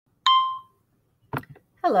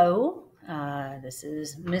Hello, this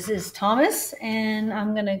is Mrs. Thomas, and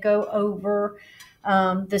I'm going to go over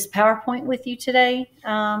this PowerPoint with you today,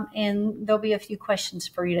 and there'll be a few questions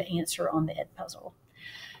for you to answer on the Ed Puzzle.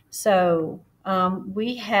 So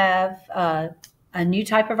we have a new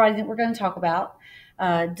type of writing that we're going to talk about.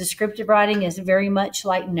 Descriptive writing is very much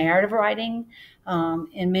like narrative writing.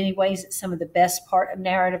 In many ways, it's some of the best part of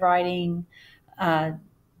narrative writing.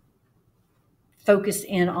 Focused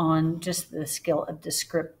in on just the skill of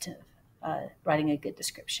descriptive, writing a good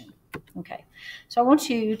description. Okay, so I want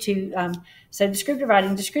you to, so descriptive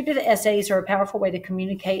writing, descriptive essays are a powerful way to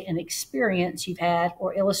communicate an experience you've had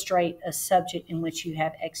or illustrate a subject in which you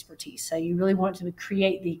have expertise. So you really want to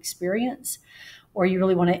create the experience, or you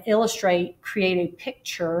really want to create a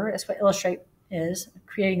picture. That's what illustrate is,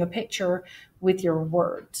 creating a picture with your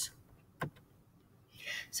words.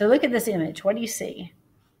 So look at this image. What do you see?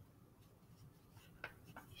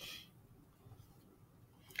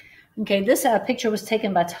 Okay, this picture was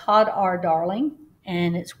taken by Todd R. Darling,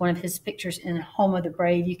 and it's one of his pictures in Home of the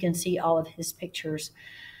Brave. You can see all of his pictures.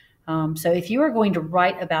 So if you are going to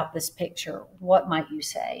write about this picture, what might you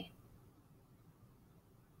say?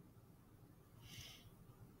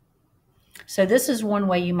 So this is one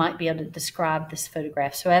way you might be able to describe this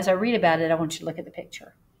photograph. So as I read about it, I want you to look at the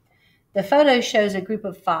picture. The photo shows a group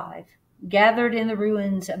of 5 gathered in the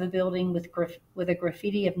ruins of a building with a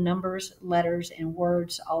graffiti of numbers, letters, and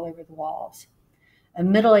words all over the walls. A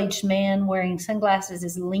middle-aged man wearing sunglasses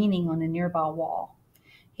is leaning on a nearby wall.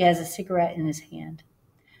 He has a cigarette in his hand.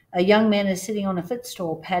 A young man is sitting on a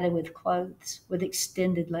footstool padded with clothes with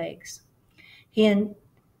extended legs. He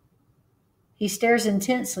stares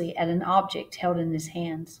intensely at an object held in his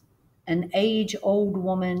hands. An age-old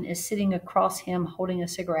woman is sitting across him holding a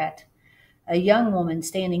cigarette. A young woman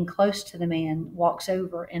standing close to the man walks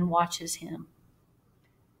over and watches him.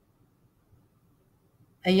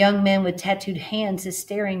 A young man with tattooed hands is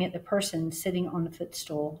staring at the person sitting on the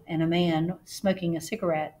footstool, and a man smoking a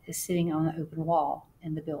cigarette is sitting on the open wall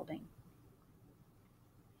in the building.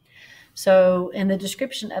 So in the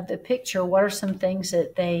description of the picture, what are some things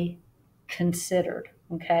that they considered?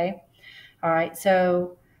 Okay. All right.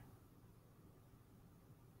 So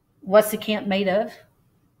what's the camp made of?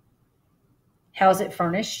 How is it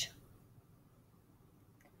furnished?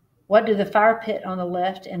 What do the fire pit on the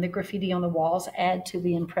left and the graffiti on the walls add to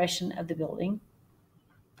the impression of the building?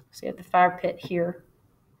 So you have the fire pit here.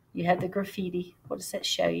 You have the graffiti. What does that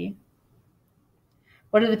show you?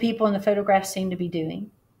 What do the people in the photograph seem to be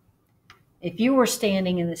doing? If you were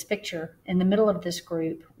standing in this picture in the middle of this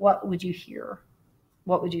group, what would you hear?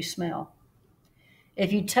 What would you smell?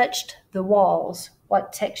 If you touched the walls,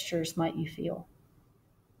 what textures might you feel?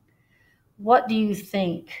 What do you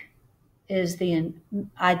think is the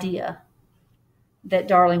idea that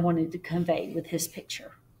Darling wanted to convey with his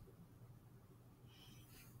picture?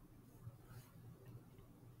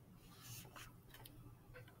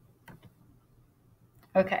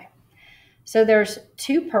 Okay, so there's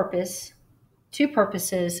two purposes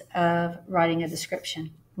of writing a description.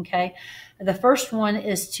 Okay, the first one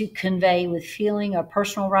is to convey with feeling or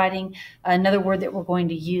personal writing. Another word that we're going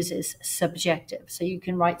to use is subjective. So you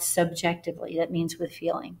can write subjectively. That means with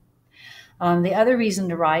feeling. The other reason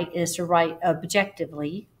to write is to write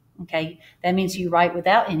objectively. Okay, that means you write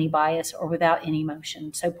without any bias or without any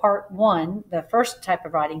emotion. So part one, the first type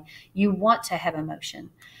of writing, you want to have emotion.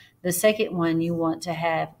 The second one, you want to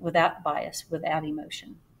have without bias, without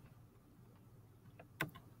emotion.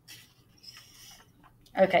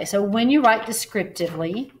 Okay, so when you write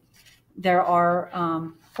descriptively, there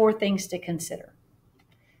are 4 things to consider.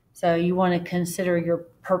 So you want to consider your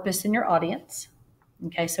purpose and your audience.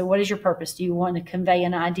 Okay, so what is your purpose? Do you want to convey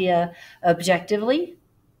an idea objectively?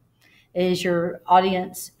 Is your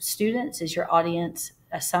audience students? Is your audience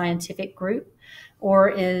a scientific group? Or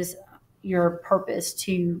is your purpose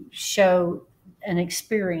to show an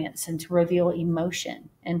experience and to reveal emotion?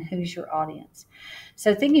 And who's your audience?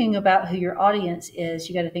 So thinking about who your audience is,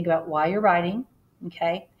 you got to think about why you're writing,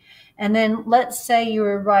 okay? And then let's say you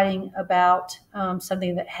were writing about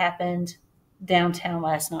something that happened downtown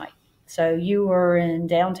last night. So you were in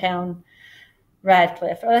downtown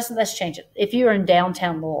Radcliffe. Or let's change it. If you were in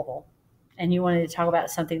downtown Louisville and you wanted to talk about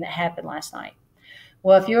something that happened last night,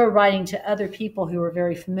 well, if you were writing to other people who were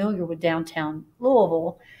very familiar with downtown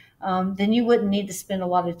Louisville, then you wouldn't need to spend a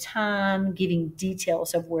lot of time giving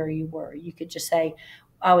details of where you were. You could just say,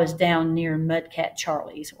 I was down near Mudcat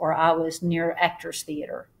Charlie's, or I was near Actors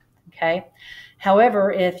Theater, okay?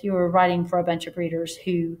 However, if you were writing for a bunch of readers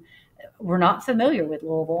who were not familiar with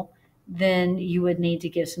Louisville, then you would need to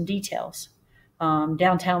give some details.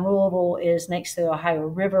 Downtown Louisville is next to the Ohio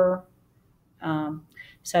River.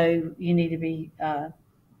 So you need to be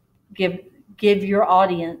give your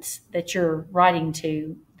audience that you're writing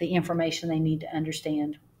to the information they need to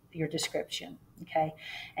understand your description. Okay,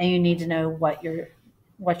 and you need to know what you're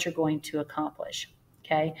going to accomplish.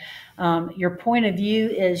 Okay, your point of view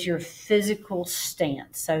is your physical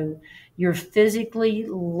stance. So you're physically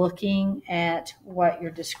looking at what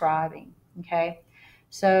you're describing. Okay,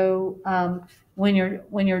 so when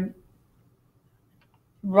you're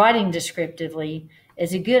writing descriptively,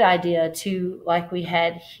 it's a good idea to, like we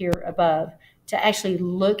had here above, to actually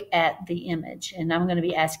look at the image. And I'm going to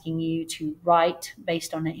be asking you to write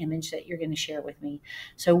based on the image that you're going to share with me.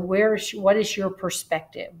 So what is your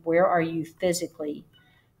perspective? Where are you physically?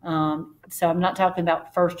 So I'm not talking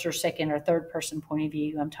about first or second or third person point of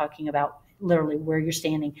view. I'm talking about literally where you're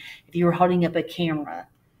standing. If you were holding up a camera,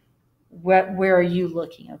 where are you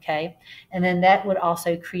looking? Okay. And then that would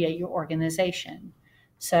also create your organization.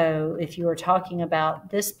 So if you were talking about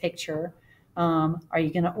this picture, are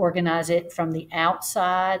you going to organize it from the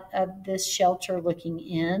outside of this shelter looking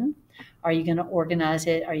in? Are you going to organize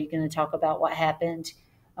it? Are you going to talk about what happened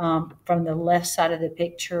from the left side of the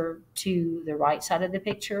picture to the right side of the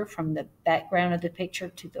picture, from the background of the picture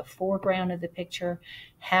to the foreground of the picture?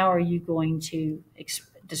 How are you going to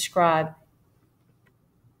describe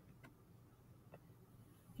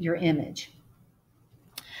your image?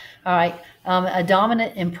 All right, a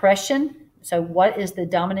dominant impression. So what is the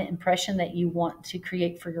dominant impression that you want to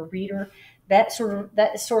create for your reader? That's sort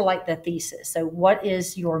of like the thesis. So what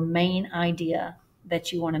is your main idea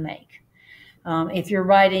that you want to make? If you're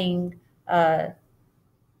writing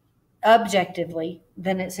objectively,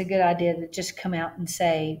 then it's a good idea to just come out and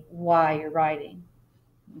say why you're writing.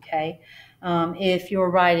 Okay. If you're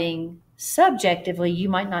writing subjectively, you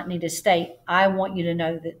might not need to state, I want you to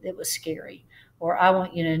know that it was scary, or I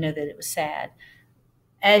want you to know that it was sad.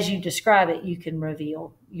 As you describe it, you can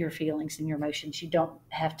reveal your feelings and your emotions. You don't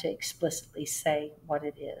have to explicitly say what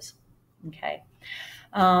it is. Okay.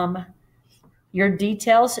 Your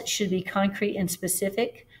details should be concrete and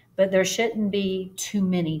specific, but there shouldn't be too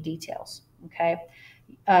many details. Okay.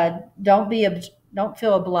 Don't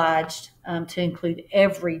feel obliged to include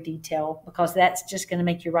every detail, because that's just going to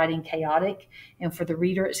make your writing chaotic, and for the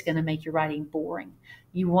reader, it's going to make your writing boring.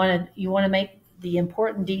 You want to make the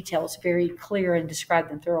important details very clear and describe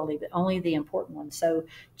them thoroughly, but only the important ones. So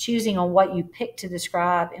choosing on what you pick to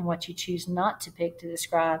describe and what you choose not to pick to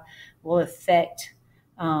describe will affect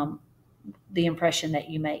the impression that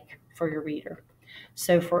you make for your reader.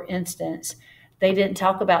 So for instance, they didn't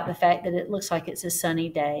talk about the fact that it looks like it's a sunny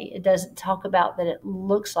day. It doesn't talk about that it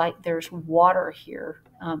looks like there's water here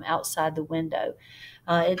outside the window.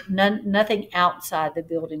 Nothing outside the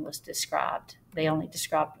building was described. They only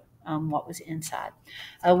described what was inside.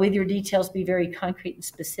 With your details, be very concrete and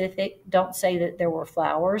specific. Don't say that there were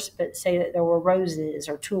flowers, but say that there were roses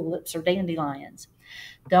or tulips or dandelions.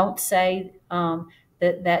 Don't say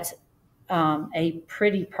that that's a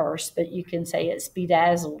pretty purse, but you can say it's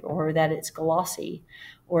bedazzled, or that it's glossy,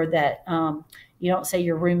 or that you don't say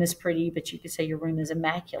your room is pretty, but you could say your room is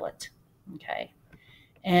immaculate. Okay.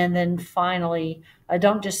 And then finally,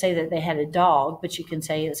 don't just say that they had a dog, but you can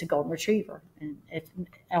say it's a golden retriever,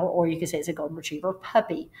 or you can say it's a golden retriever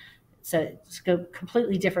puppy. So it's a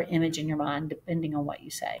completely different image in your mind depending on what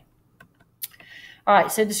you say. All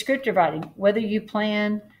right, so descriptive writing, whether you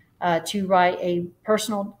plan to write a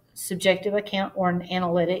personal subjective account or an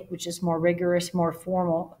analytic, which is more rigorous, more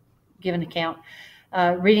formal given account,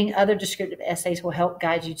 reading other descriptive essays will help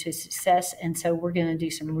guide you to success. And so we're going to do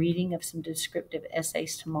some reading of some descriptive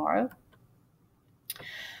essays tomorrow.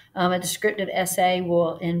 A descriptive essay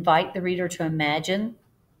will invite the reader to imagine.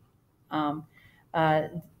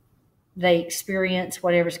 They experience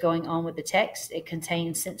whatever's going on with the text. It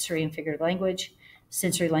contains sensory and figurative language.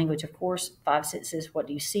 Sensory language, of course, 5 senses. What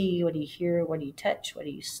do you see? What do you hear? What do you touch? What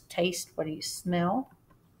do you taste? What do you smell?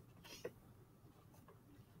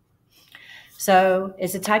 So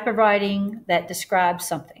it's a type of writing that describes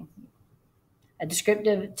something. A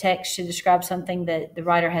descriptive text should describe something that the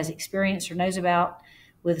writer has experienced or knows about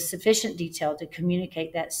with sufficient detail to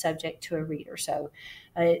communicate that subject to a reader. So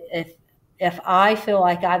if I feel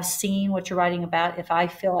like I've seen what you're writing about, if I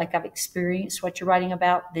feel like I've experienced what you're writing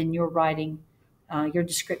about, then your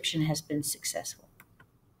description has been successful.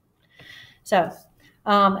 So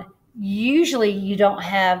usually you don't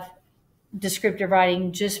have descriptive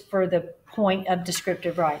writing just for the point of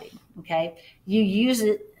descriptive writing, okay? You use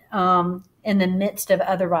it in the midst of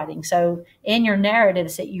other writing. So in your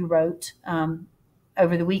narratives that you wrote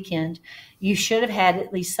over the weekend, you should have had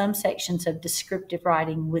at least some sections of descriptive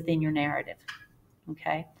writing within your narrative,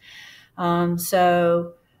 okay?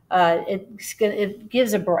 it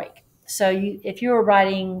gives a break. So if you were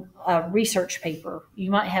writing a research paper,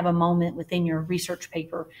 you might have a moment within your research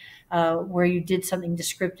paper where you did something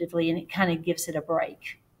descriptively, and it kind of gives it a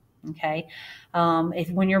break. Okay,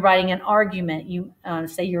 if when you're writing an argument, you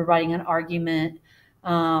say you're writing an argument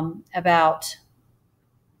about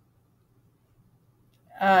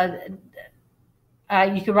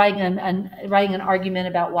you could writing an argument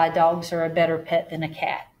about why dogs are a better pet than a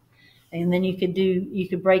cat. And then you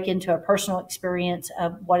could break into a personal experience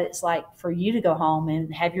of what it's like for you to go home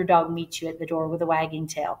and have your dog meet you at the door with a wagging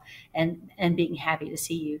tail and being happy to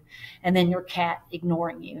see you. And then your cat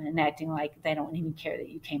ignoring you and acting like they don't even care that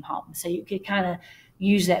you came home. So you could kind of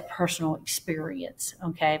use that personal experience,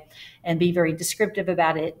 okay, and be very descriptive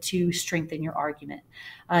about it to strengthen your argument.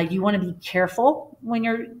 You want to be careful when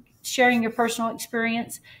you're sharing your personal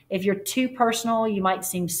experience. If you're too personal, you might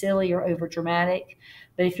seem silly or over dramatic.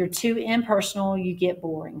 But if you're too impersonal, you get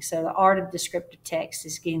boring. So the art of descriptive text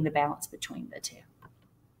is getting the balance between the two.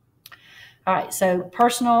 All right, so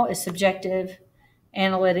personal is subjective,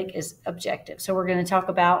 analytic is objective. So we're going to talk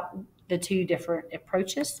about the two different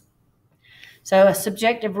approaches. So a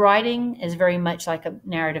subjective writing is very much like a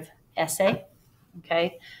narrative essay,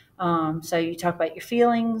 okay? So you talk about your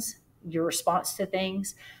feelings, your response to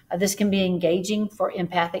things. This can be engaging for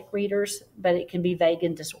empathic readers, but it can be vague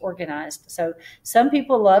and disorganized. So some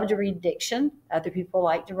people love to read diction. Other people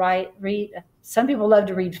like to read. Some people love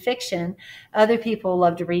to read fiction. Other people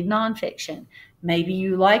love to read nonfiction. Maybe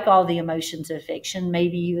you like all the emotions of fiction.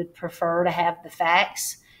 Maybe you would prefer to have the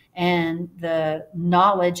facts and the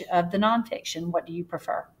knowledge of the nonfiction. What do you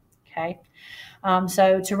prefer? Okay.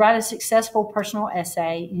 So to write a successful personal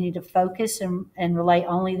essay, you need to focus and relay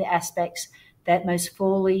only the aspects that most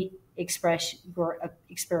fully express your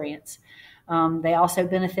experience. They also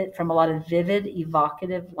benefit from a lot of vivid,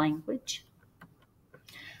 evocative language.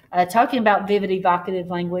 Talking about vivid, evocative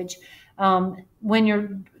language, when you're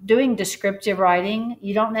doing descriptive writing,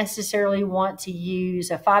 you don't necessarily want to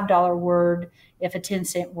use a $5 word if a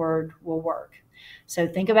 10-cent word will work. So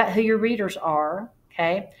think about who your readers are,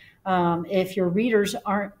 okay? If your readers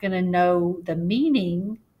aren't going to know the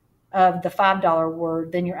meaning of the $5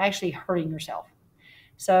 word, then you're actually hurting yourself.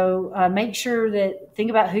 So think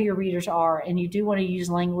about who your readers are, and you do want to use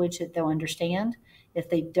language that they'll understand. If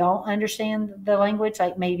they don't understand the language,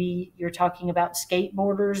 like maybe you're talking about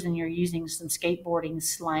skateboarders and you're using some skateboarding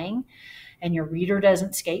slang, and your reader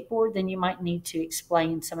doesn't skateboard, then you might need to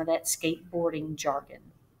explain some of that skateboarding jargon.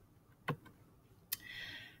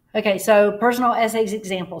 Okay, so personal essays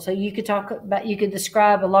example. So you could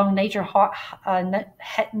describe a long nature, you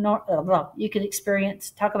could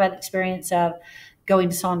talk about experience of going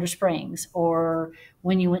to Saunders Springs, or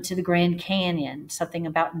when you went to the Grand Canyon, something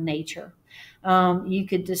about nature. You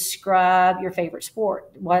could describe your favorite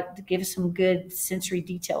sport. Give us some good sensory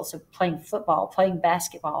details of playing football, playing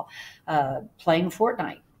basketball, playing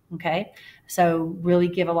Fortnite. Okay, so really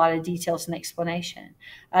give a lot of details and explanation.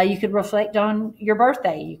 You could reflect on your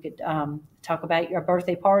birthday. You could talk about your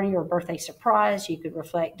birthday party or birthday surprise. You could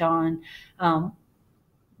reflect on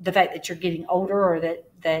the fact that you're getting older, or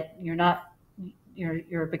that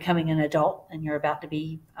you're becoming an adult and you're about to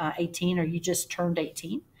be 18, or you just turned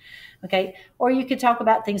 18. Okay, or you could talk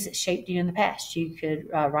about things that shaped you in the past. You could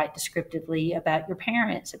write descriptively about your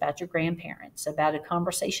parents, about your grandparents, about a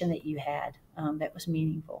conversation that you had that was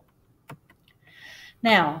meaningful.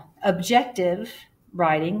 Now, objective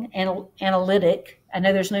writing, analytic, I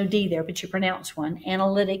know there's no D there, but you pronounce one.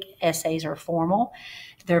 Analytic essays are formal.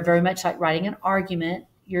 They're very much like writing an argument.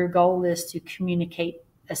 Your goal is to communicate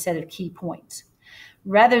a set of key points.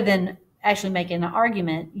 Rather than actually making an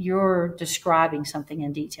argument, you're describing something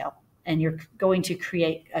in detail, and you're going to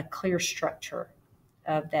create a clear structure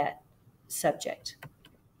of that subject.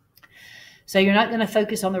 So you're not going to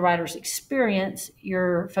focus on the writer's experience.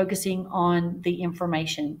 You're focusing on the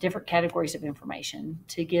information, different categories of information,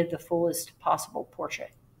 to give the fullest possible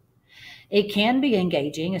portrait. It can be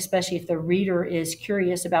engaging, especially if the reader is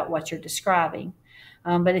curious about what you're describing.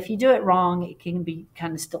 But if you do it wrong, it can be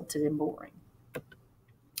kind of stilted and boring.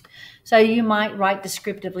 So you might write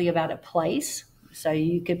descriptively about a place. So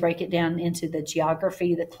you could break it down into the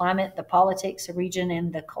geography, the climate, the politics, the region,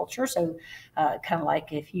 and the culture. So kind of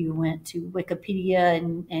like if you went to Wikipedia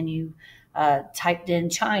and you typed in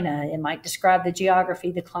China, it might describe the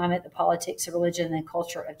geography, the climate, the politics, the religion, and the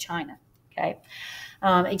culture of China. Okay,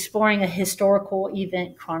 exploring a historical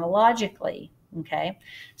event chronologically. Okay,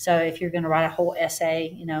 so if you're going to write a whole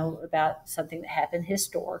essay, about something that happened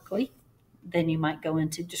historically, then you might go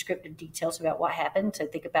into descriptive details about what happened. So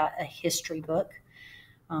think about a history book.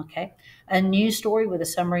 Okay. A news story with a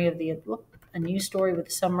summary of the a news story with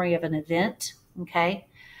a summary of an event, okay?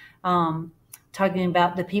 Talking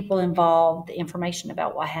about the people involved, the information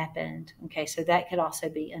about what happened. Okay, so that could also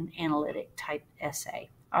be an analytic type essay.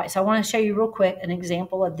 All right, so I want to show you real quick an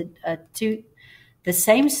example of the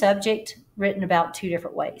same subject written about two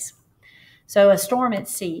different ways. So A Storm at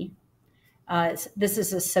Sea. This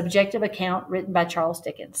is a subjective account written by Charles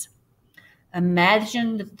Dickens.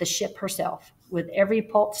 Imagine the ship herself, with every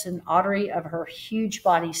pulse and artery of her huge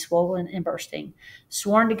body swollen and bursting,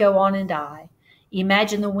 sworn to go on and die.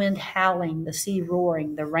 Imagine the wind howling, the sea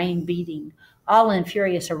roaring, the rain beating, all in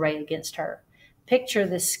furious array against her. Picture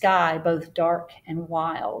the sky both dark and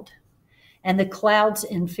wild, and the clouds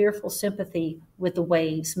in fearful sympathy with the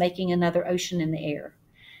waves, making another ocean in the air.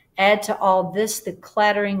 Add to all this the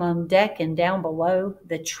clattering on deck and down below,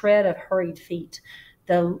 the tread of hurried feet,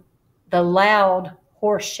 the loud,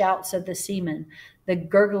 hoarse shouts of the seamen, the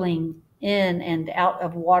gurgling in and out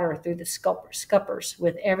of water through the scuppers,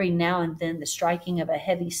 with every now and then the striking of a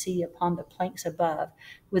heavy sea upon the planks above,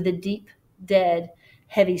 with the deep, dead,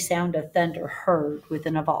 heavy sound of thunder heard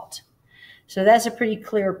within a vault. So that's a pretty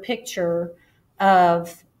clear picture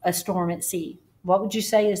of a storm at sea. What would you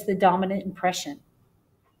say is the dominant impression?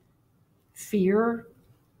 Fear,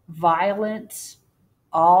 violence,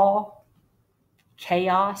 awe,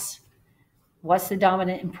 chaos. What's the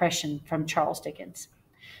dominant impression from Charles Dickens?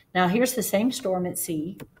 Now, here's the same storm at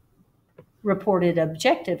sea, reported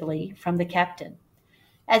objectively from the captain.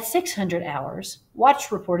 At 600 hours,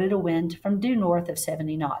 watch reported a wind from due north of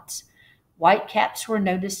 70 knots. White caps were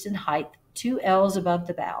noticed in height 2 ells above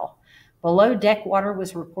the bow. Below deck water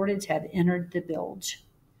was reported to have entered the bilge.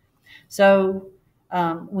 So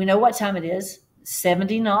we know what time it is.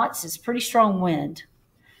 70 knots is pretty strong wind.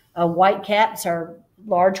 White caps are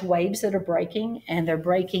large waves that are breaking, and they're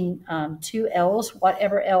breaking 2 L's,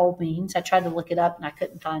 whatever L means. I tried to look it up and I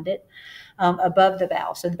couldn't find it, above the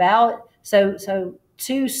bow. So the bow, so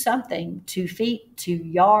 2 something, 2 feet, 2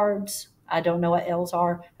 yards, I don't know what L's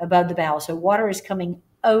are, above the bow. So water is coming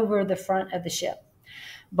over the front of the ship.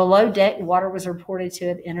 Below deck, water was reported to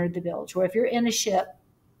have entered the bilge. Well, if you're in a ship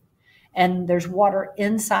and there's water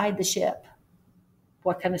inside the ship,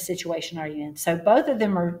 what kind of situation are you in? So both of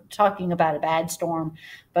them are talking about a bad storm.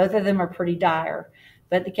 Both of them are pretty dire.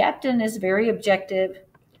 But the captain is very objective.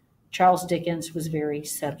 Charles Dickens was very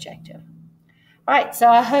subjective. All right, so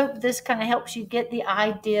I hope this kind of helps you get the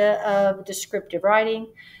idea of descriptive writing.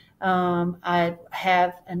 I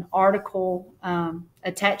have an article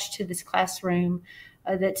attached to this classroom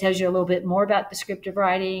that tells you a little bit more about descriptive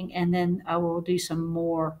writing, and then I will do some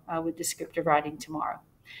more with descriptive writing tomorrow.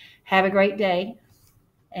 Have a great day,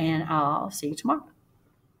 and I'll see you tomorrow.